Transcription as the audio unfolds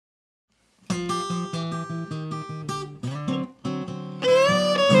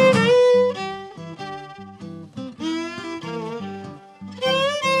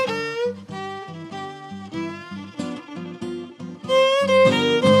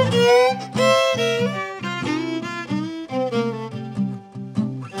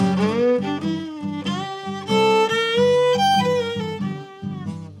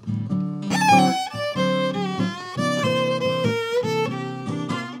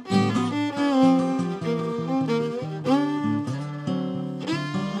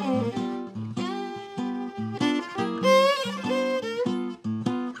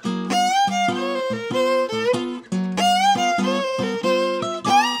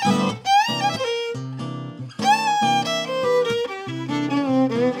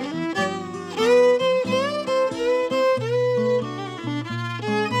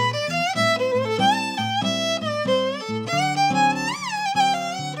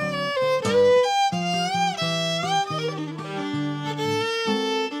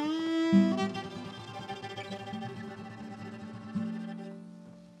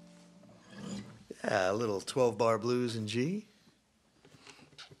a little 12-bar blues in G.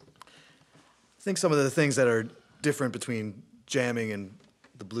 I think some of the things that are different between jamming and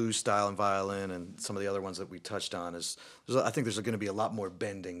the blues style and violin and some of the other ones that we touched on is I think there's going to be a lot more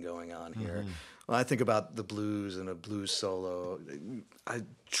bending going on here. When I think about the blues and a blues solo, I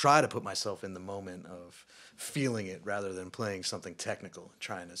try to put myself in the moment of feeling it rather than playing something technical,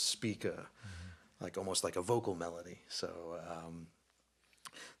 trying to speak like almost like a vocal melody. So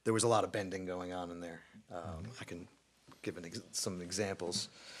there was a lot of bending going on in there. I can give some examples.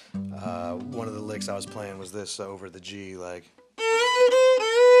 One of the licks I was playing was this over the G, like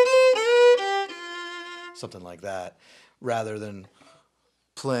something like that, rather than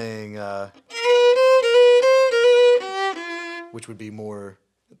playing, which would be more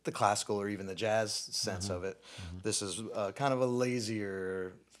the classical or even the jazz sense of it. This is kind of a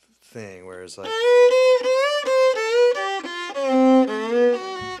lazier thing, where it's like.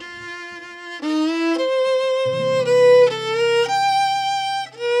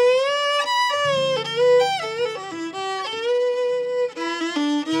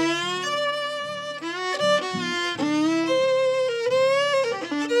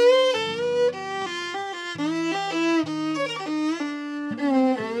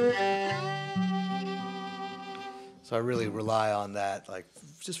 So I really rely on that, like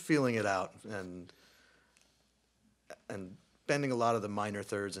just feeling it out and bending a lot of the minor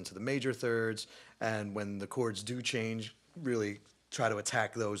thirds into the major thirds, and when the chords do change, really try to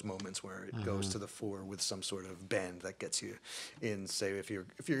attack those moments where it goes to the 4 with some sort of bend that gets you in. Say if you're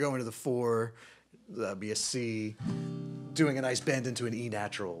going to the 4, that'd be a C. Doing a nice bend into an E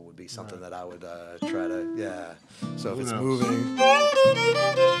natural would be something that I would try to, So if it's moving,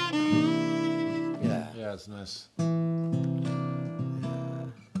 yeah, it's nice.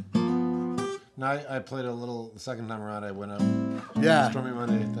 Now I played a little the second time around. I went up, Stormy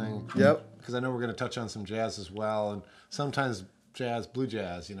Monday thing. Yep. Because I know we're going to touch on some jazz as well, and sometimes blue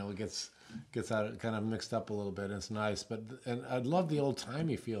jazz, it gets out kind of mixed up a little bit, and it's nice. And I love the old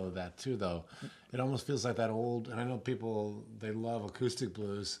timey feel of that too, though. It almost feels like that old. And I know people, they love acoustic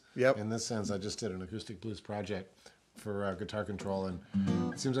blues. Yep. In this sense, I just did an acoustic blues project for Guitar Control, and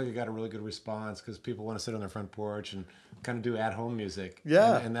it seems like it got a really good response because people want to sit on their front porch and kind of do at-home music.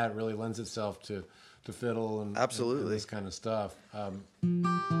 Yeah. And that really lends itself to fiddle and absolutely and this kind of stuff.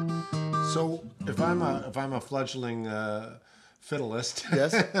 So if I'm a fledgling fiddleist,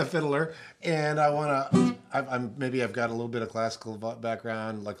 fiddler, and I want to, I've got a little bit of classical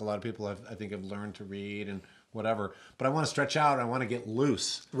background, like a lot of people I think have learned to read and whatever, but I want to stretch out, I want to get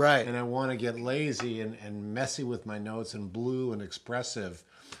loose. Right. And I want to get lazy and messy with my notes and blue and expressive,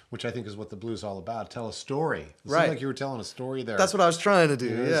 which I think is what the blues is all about. Tell a story. It seemed like you were telling a story there. That's what I was trying to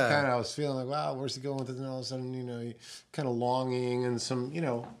do, I was feeling like, wow, where's he going with this? And all of a sudden, kind of longing and some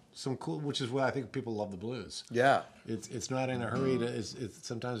cool, which is why I think people love the blues. Yeah. It's not in a hurry. It's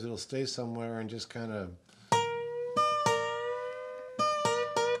sometimes it'll stay somewhere and just kind of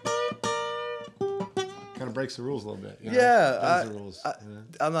breaks the rules a little bit. Yeah. The rules.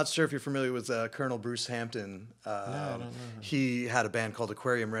 I'm not sure if you're familiar with Colonel Bruce Hampton. No, I don't know. He had a band called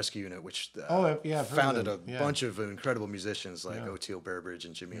Aquarium Rescue Unit, which founded a bunch of incredible musicians like Oteil Burbridge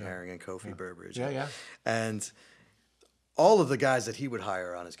and Jimmy Herring and Kofi Burbridge. Yeah. And all of the guys that he would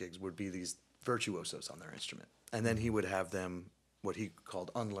hire on his gigs would be these virtuosos on their instrument. And then he would have them what he called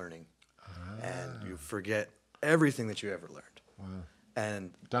unlearning. And you forget everything that you ever learned. Wow.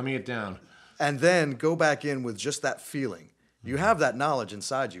 And dummy it down. And then go back in with just that feeling. You have that knowledge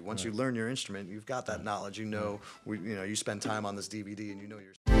inside you. Once you learn your instrument, you've got that knowledge. You spend time on this DVD and you know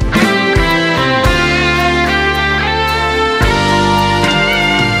your